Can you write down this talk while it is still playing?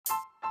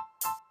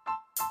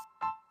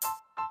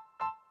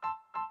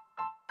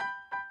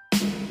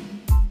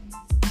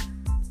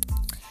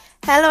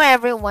Hello,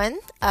 everyone.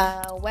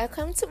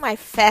 Welcome to my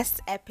first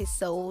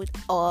episode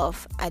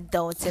of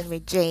Adulting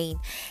with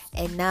Jane.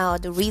 And now,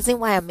 the reason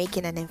why I'm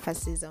making an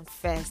emphasis on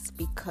first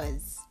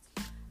because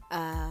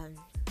um,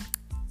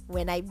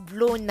 when I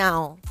blow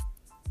now,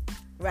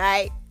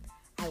 right,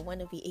 I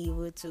want to be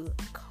able to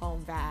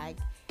come back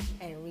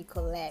and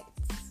recollect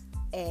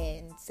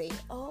and say,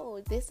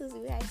 "Oh, this is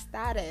where I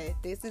started.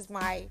 This is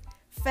my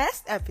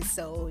first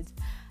episode."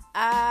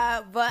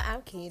 But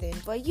I'm kidding.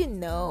 But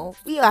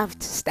we all have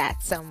to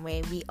start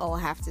somewhere. We all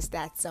have to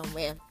start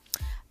somewhere.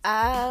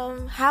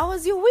 How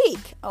was your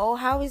week? Oh,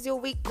 how is your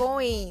week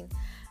going?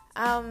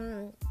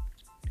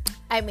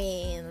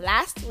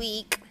 Last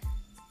week,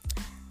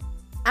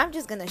 I'm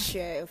just gonna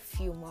share a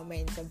few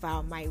moments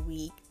about my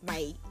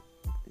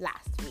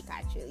last week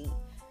actually.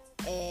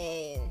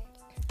 And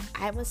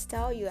I must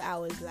tell you, I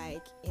was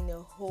like in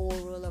a whole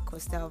roller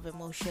coaster of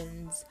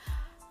emotions.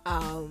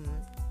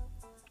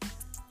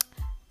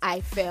 I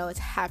felt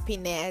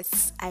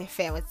happiness, I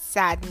felt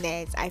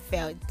sadness, I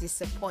felt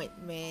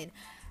disappointment,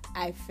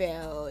 I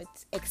felt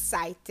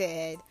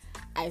excited,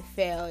 I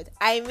felt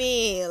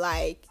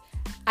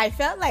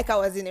like I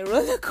was in a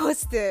roller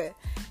coaster.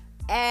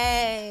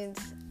 And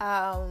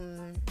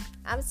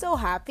I'm so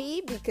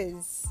happy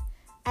because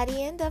at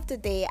the end of the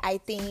day, I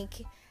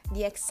think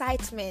the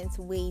excitement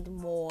weighed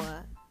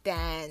more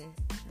than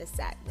the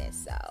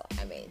sadness. So,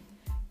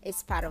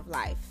 it's part of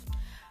life.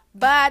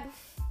 But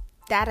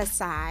that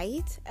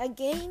aside,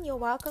 again, you're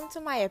welcome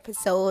to my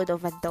episode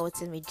of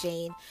Adulting with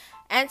Jane.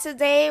 And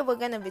today we're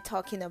going to be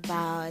talking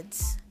about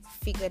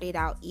figured it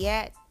out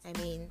yet?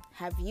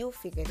 Have you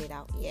figured it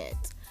out yet?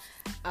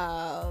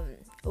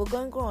 We're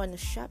going to go on a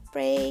short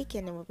break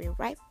and then we'll be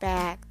right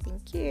back.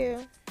 Thank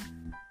you.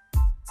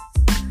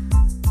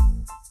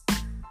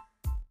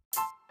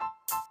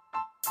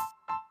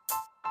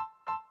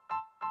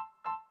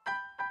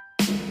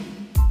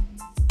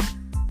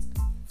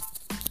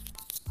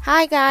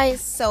 Hi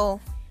guys,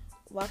 so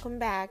welcome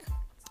back.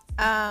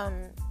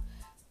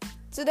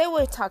 Today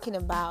we're talking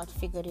about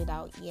figured it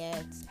out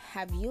yet.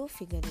 Have you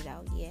figured it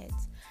out yet?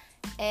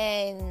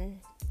 And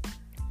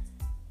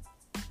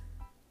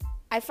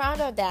I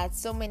found out that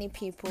so many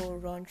people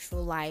run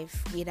through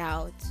life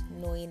without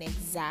knowing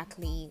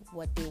exactly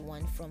what they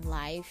want from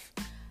life.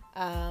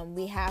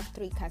 We have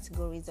three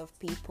categories of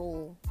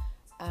people.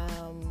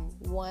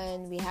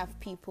 One, we have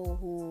people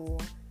who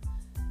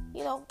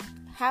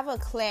have a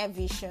clear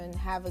vision,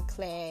 have a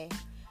clear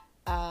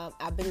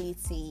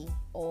ability,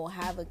 or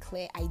have a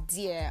clear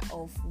idea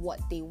of what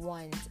they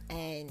want,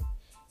 and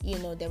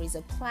there is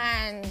a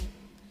plan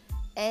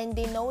and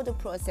they know the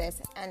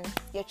process and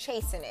you're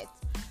chasing it.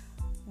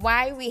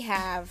 Why we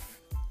have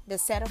the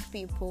set of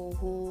people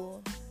who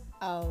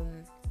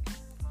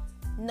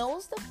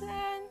knows the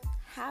plan,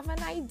 have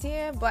an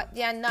idea, but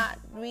they are not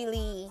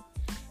really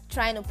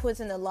trying to put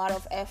in a lot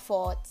of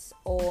effort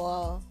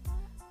or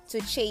to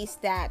chase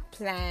that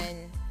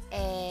plan,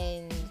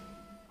 and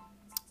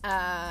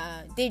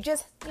they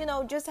just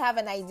have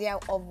an idea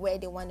of where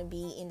they want to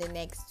be in the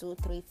next 2,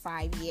 3,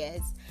 5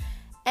 years.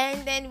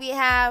 And then we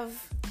have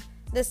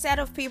the set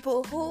of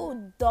people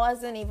who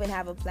doesn't even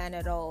have a plan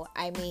at all.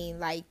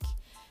 They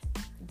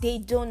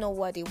don't know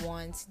what they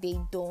want. They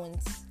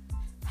don't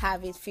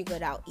have it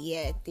figured out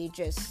yet. They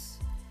just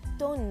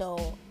don't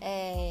know,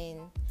 and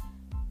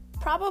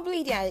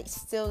probably they are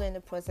still in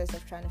the process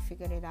of trying to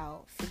figure it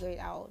out.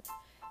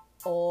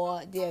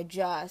 Or they're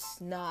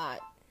just not,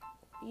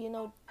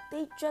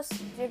 they're just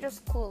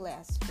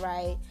clueless,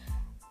 right?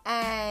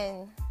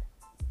 And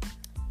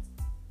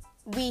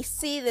we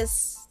see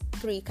this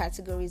three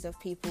categories of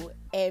people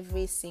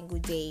every single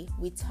day.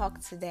 We talk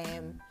to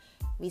them,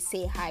 we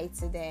say hi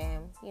to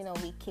them,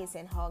 we kiss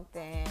and hug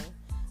them,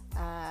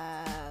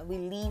 we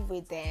live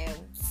with them,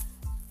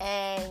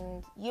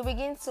 and you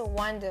begin to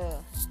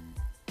wonder,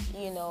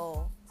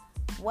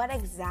 what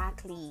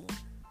exactly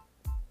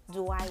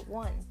do I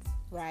want?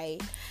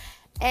 Right?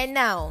 And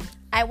now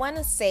I want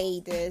to say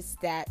this,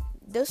 that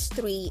those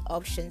three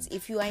options,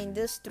 if you are in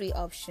those three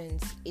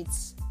options,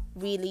 it's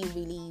really,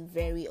 really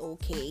very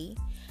okay.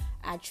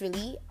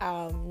 Actually,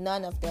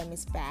 none of them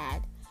is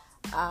bad.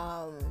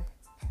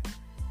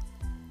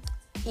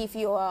 If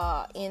you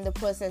are in the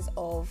process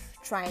of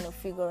trying to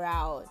figure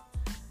out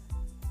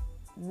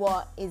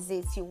what is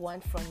it you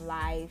want from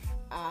life,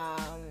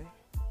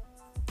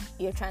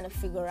 you're trying to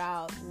figure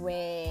out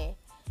where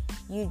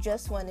you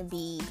just want to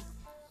be.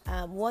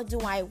 What do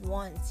I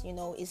want?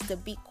 Is the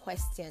big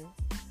question.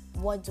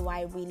 What do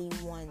I really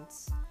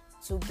want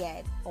to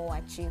get or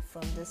achieve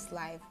from this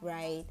life,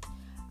 right?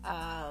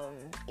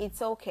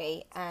 It's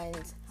okay.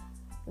 And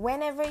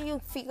whenever you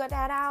figure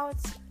that out,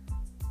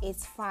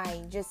 it's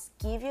fine. Just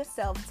give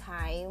yourself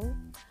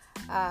time.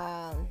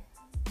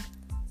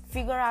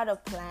 Figure out a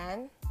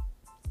plan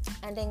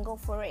and then go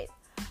for it.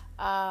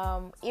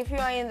 If you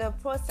are in the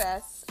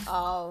process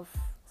of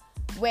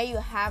where you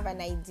have an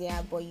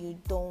idea but you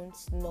don't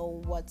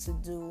know what to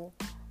do,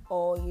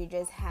 or you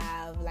just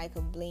have like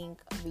a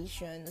blink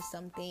vision or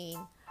something,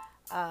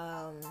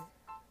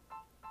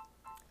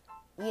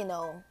 you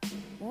know,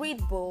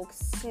 read books,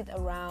 sit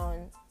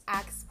around,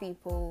 ask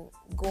people,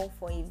 go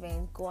for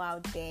events, go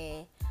out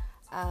there.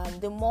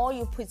 The more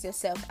you put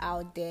yourself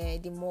out there,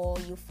 the more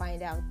you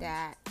find out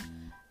that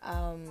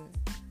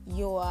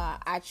you are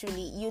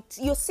actually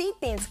you see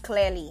things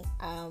clearly.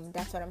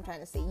 That's what I'm trying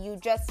to say. You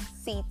just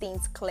see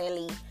things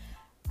clearly,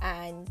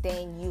 and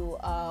then you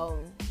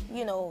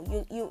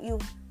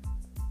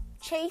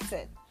chase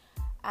it.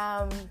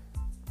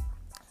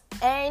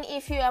 And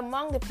if you're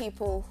among the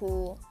people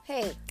who,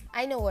 hey,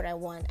 I know what I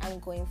want, I'm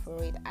going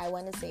for it, I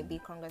want to say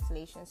big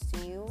congratulations to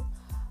you.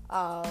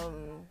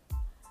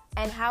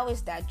 And how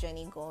is that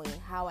journey going?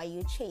 How are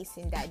you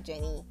chasing that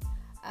journey?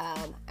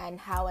 And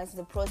how has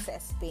the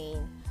process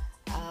been?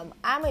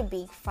 I'm a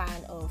big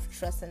fan of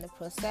trusting the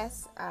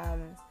process.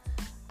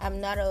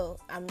 I'm not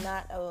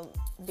a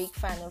big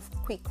fan of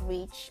quick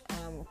reach,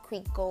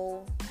 quick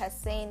goal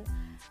person.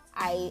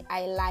 I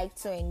like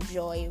to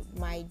enjoy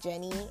my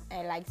journey.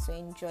 I like to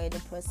enjoy the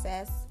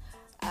process,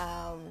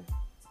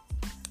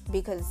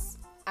 because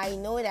I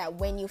know that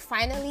when you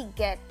finally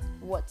get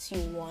what you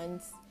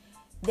want,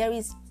 there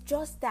is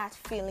just that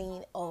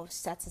feeling of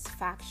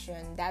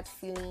satisfaction, that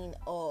feeling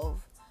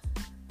of,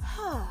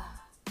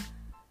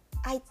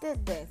 I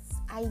did this.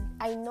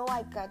 I know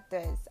I got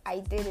this. I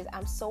did it.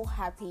 I'm so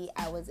happy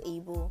I was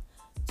able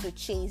to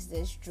chase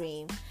this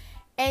dream.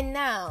 And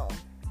now,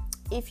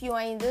 if you're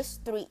in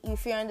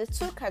the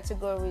two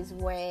categories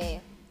where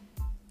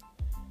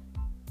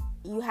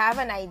you have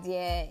an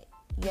idea,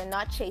 you're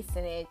not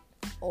chasing it,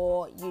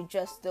 or you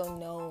just don't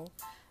know,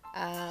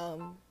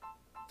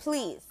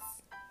 please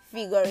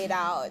figure it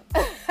out.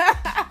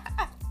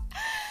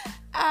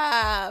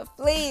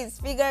 Please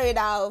figure it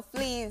out.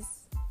 Please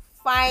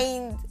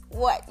find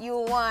what you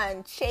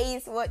want.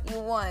 Chase what you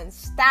want.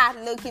 Start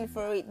looking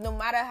for it. No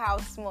matter how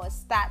small,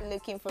 start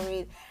looking for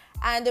it.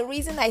 And the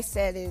reason I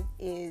said it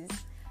is,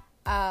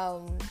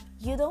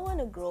 you don't want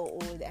to grow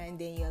old and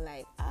then you're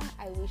like,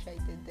 I wish I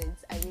did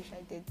this, I wish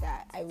I did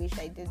that, I wish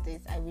I did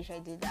this, I wish I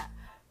did that.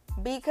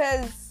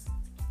 Because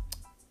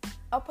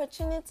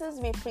opportunities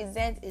may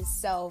present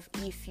itself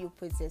if you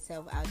put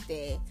yourself out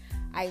there.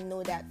 I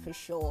know that for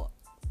sure.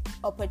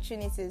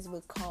 Opportunities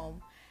will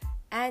come,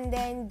 and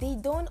then they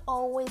don't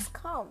always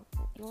come,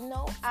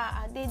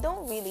 they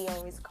don't really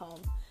always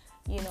come,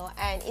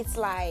 and it's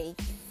like,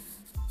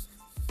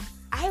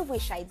 I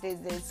wish I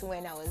did this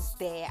when I was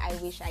there. I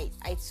wish I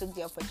took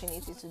the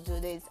opportunity to do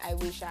this. I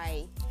wish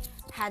I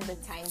had the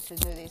time to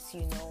do this,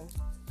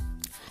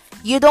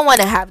 You don't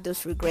want to have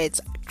those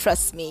regrets.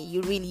 Trust me,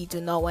 you really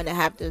do not want to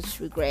have those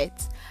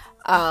regrets.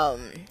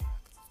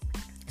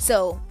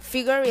 So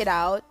figure it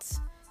out.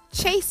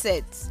 Chase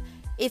it.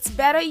 It's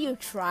better you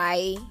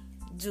try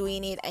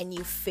doing it and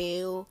you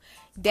fail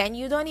than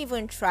you don't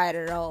even try it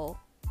at all,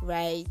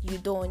 right? You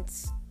don't,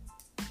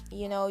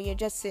 you're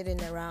just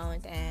sitting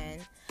around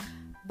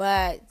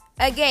but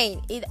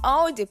again, it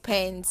all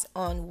depends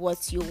on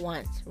what you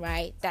want,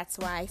 right? That's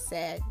why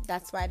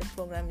the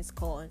program is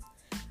called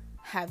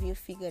Have You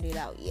Figured It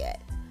Out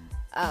Yet?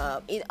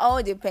 It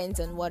all depends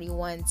on what you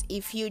want.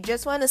 If you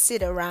just want to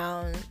sit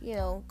around,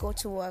 go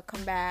to work,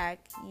 come back,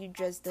 you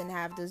just don't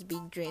have those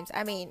big dreams,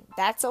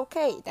 that's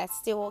okay. That's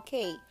still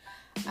okay.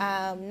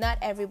 Not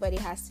everybody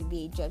has to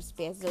be Jeff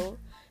Bezos.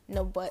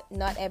 No, but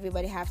not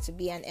everybody has to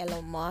be an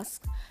Elon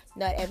Musk.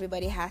 Not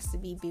everybody has to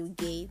be Bill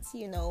Gates,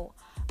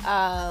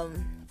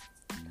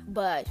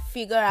 but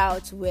figure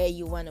out where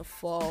you want to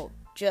fall.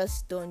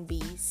 Just don't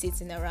be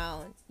sitting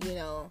around,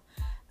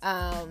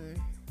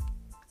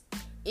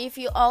 If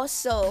you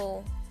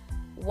also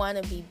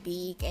want to be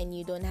big and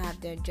you don't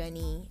have their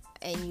journey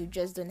and you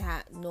just don't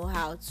know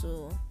how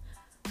to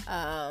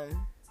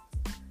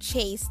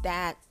chase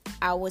that,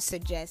 I would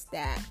suggest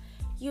that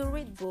you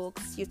read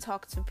books, you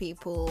talk to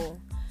people.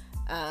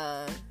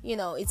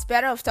 It's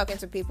better of talking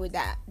to people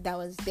that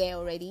was there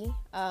already,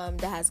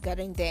 that has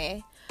gotten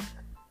there.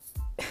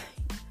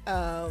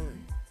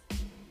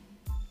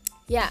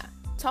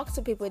 Talk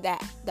to people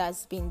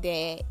that's been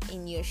there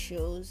in your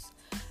shoes.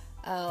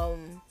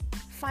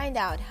 Find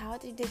out, how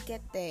did they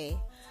get there?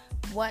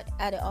 What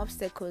are the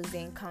obstacles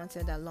they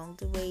encountered along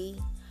the way?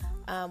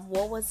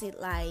 What was it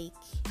like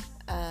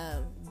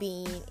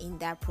being in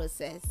that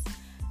process?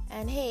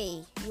 And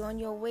hey, you're on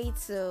your way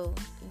to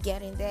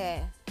getting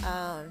there.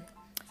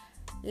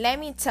 Let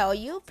me tell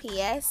you,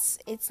 P.S.,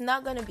 it's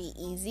not going to be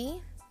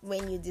easy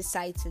when you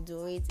decide to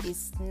do it.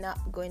 It's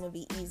not going to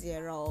be easy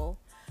at all.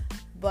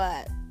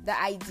 But the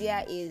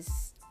idea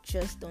is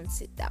just don't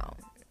sit down.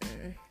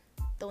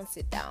 Don't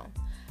sit down.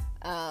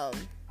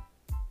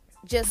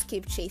 Just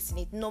keep chasing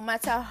it, no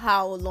matter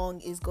how long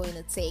it's going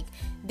to take.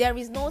 There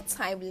is no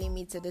time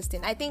limit to this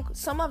thing. I think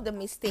some of the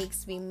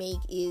mistakes we make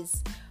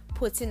is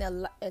putting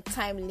a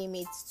time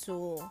limit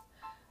to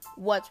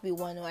what we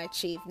want to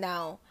achieve.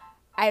 Now,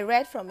 I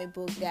read from a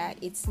book that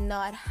it's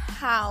not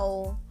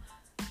how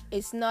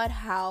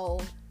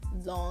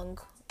long,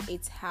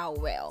 it's how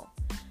well,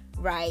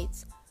 right?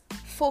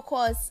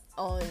 Focus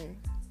on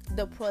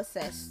the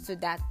process to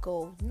that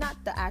goal, not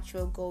the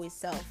actual goal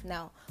itself.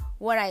 Now,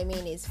 what I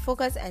mean is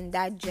focus on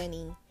that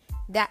journey,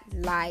 that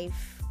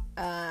life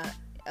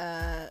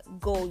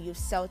goal you've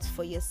set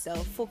for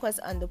yourself. Focus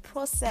on the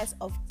process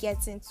of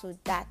getting to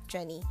that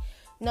journey,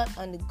 not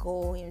on the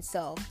goal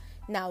himself.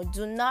 Now,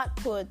 do not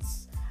put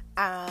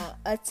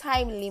a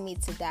time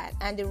limit to that.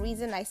 And the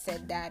reason I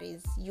said that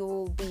is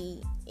you'll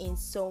be in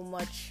so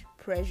much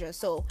pressure.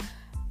 So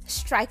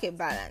strike a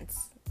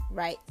balance,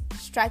 right?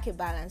 Strike a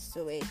balance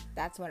to it.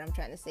 That's what I'm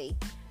trying to say.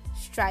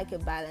 Strike a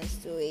balance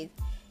to it.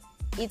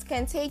 It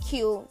can take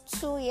you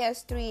 2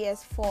 years, 3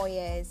 years, 4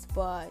 years,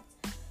 but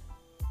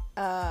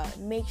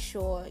make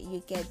sure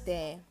you get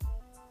there.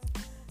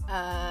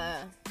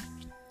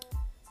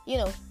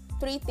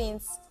 3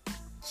 things.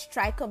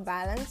 Strike a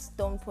balance.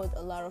 Don't put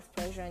a lot of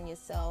pressure on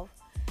yourself.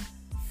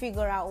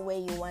 Figure out where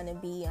you want to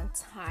be on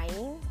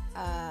time.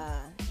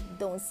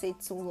 Don't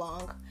sit too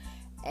long.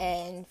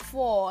 And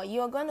 4,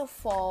 you're gonna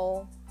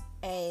fall,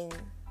 and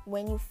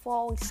when you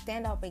fall,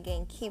 stand up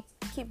again. Keep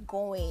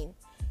going,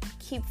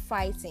 keep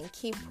fighting,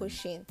 keep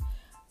pushing,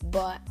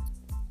 but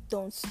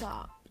don't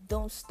stop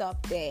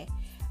there.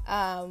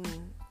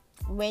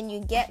 When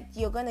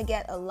you're gonna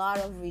get a lot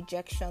of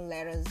rejection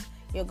letters,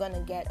 you're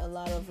gonna get a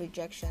lot of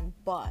rejection,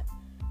 but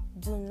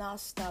do not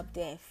stop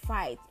there.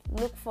 Fight.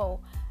 Look for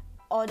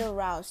other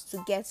routes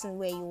to get in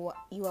where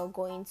you are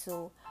going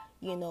to.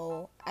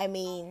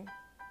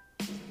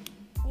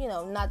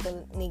 Not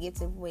the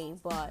negative way,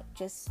 but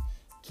just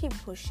keep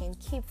pushing,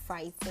 keep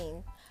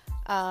fighting.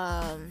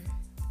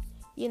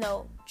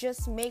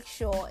 Just make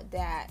sure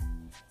that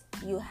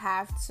you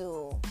have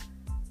to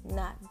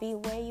not be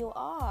where you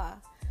are.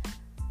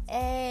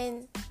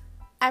 And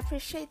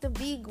appreciate the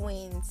big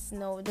wins,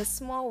 the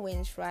small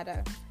wins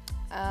rather.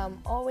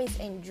 Always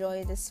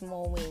enjoy the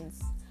small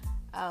wins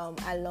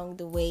along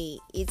the way.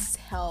 It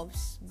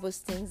helps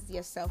boosting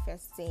your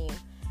self-esteem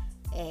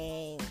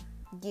and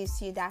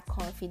gives you that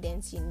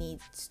confidence you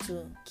need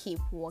to keep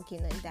working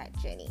on that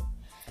journey.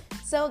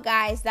 So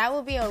guys, that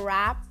will be a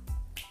wrap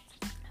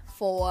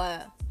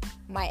for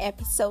my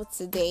episode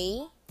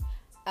today.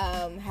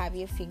 Have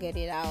you figured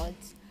it out?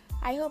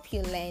 I hope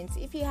you learned.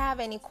 If you have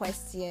any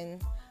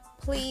question,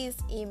 please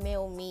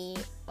email me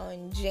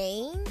on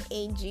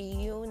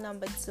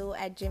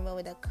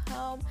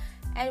jane2@gmail.com,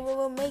 and we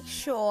will make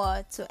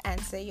sure to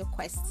answer your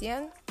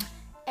question.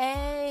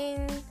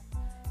 And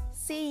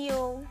see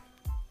you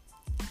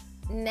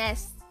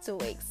next 2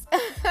 weeks.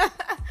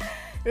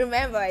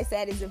 Remember, I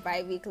said it's a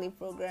bi-weekly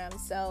program,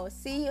 so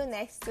see you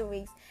next 2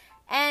 weeks.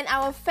 And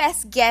our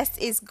first guest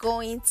is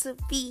going to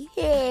be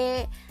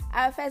here.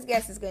 Our first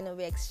guest is going to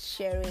be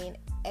sharing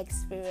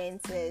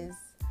experiences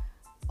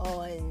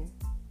on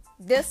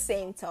the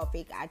same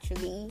topic,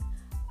 actually.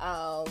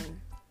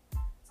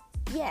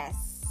 Yes,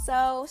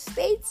 so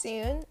stay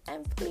tuned,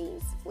 and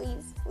please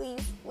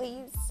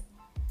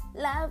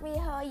love me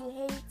how you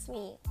hate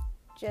me.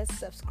 Just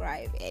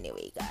subscribe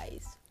anyway,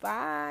 guys.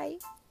 Bye.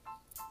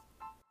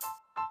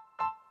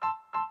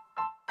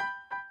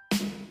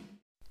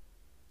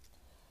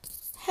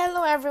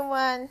 Hello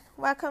everyone,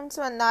 welcome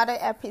to another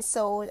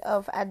episode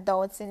of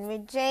Adulting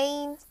with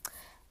Jane.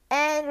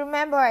 And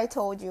remember, I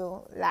told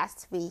you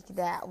last week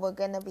that we're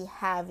gonna be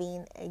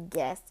having a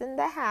guest in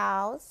the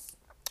house,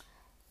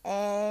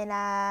 and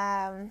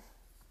I'm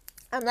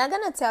not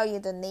gonna tell you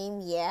the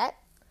name yet,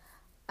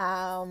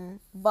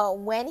 but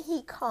when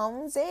he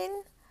comes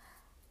in,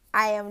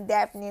 I am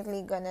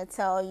definitely gonna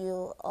tell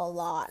you a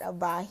lot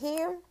about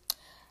him.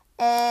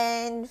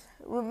 And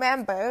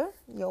remember,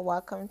 you're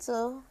welcome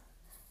to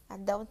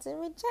Adulting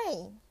with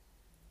Jane.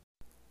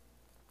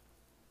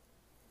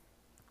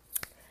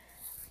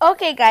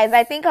 Okay, guys,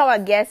 I think our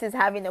guest is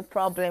having a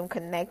problem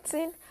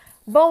connecting,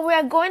 but we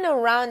are going to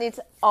round it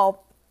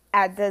up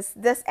at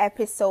this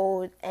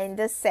episode and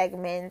this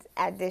segment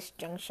at this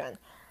junction.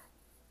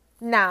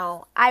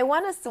 Now, I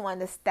want us to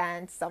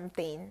understand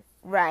something,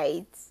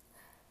 right?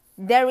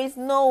 There is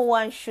no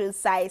one shoe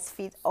size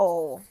fit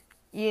all.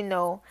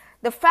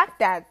 The fact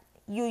that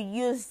you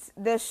used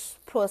this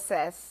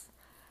process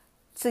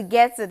to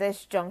get to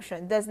this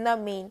junction does not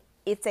mean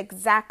it's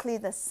exactly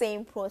the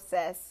same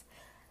process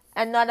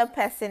another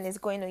person is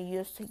going to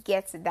use to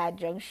get to that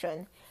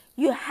junction.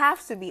 You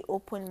have to be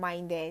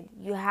open-minded.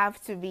 You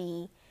have to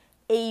be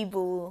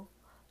able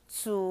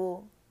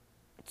to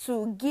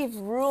give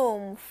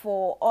room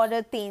for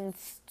other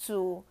things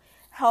to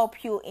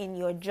help you in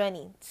your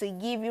journey, to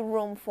give you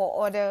room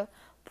for other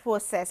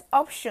process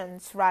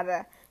options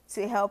rather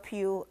to help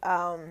you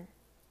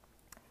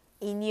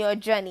in your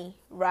journey,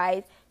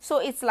 right? So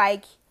it's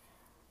like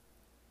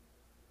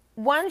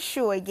one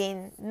shoe,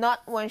 again,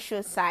 not one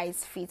shoe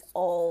size fits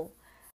all.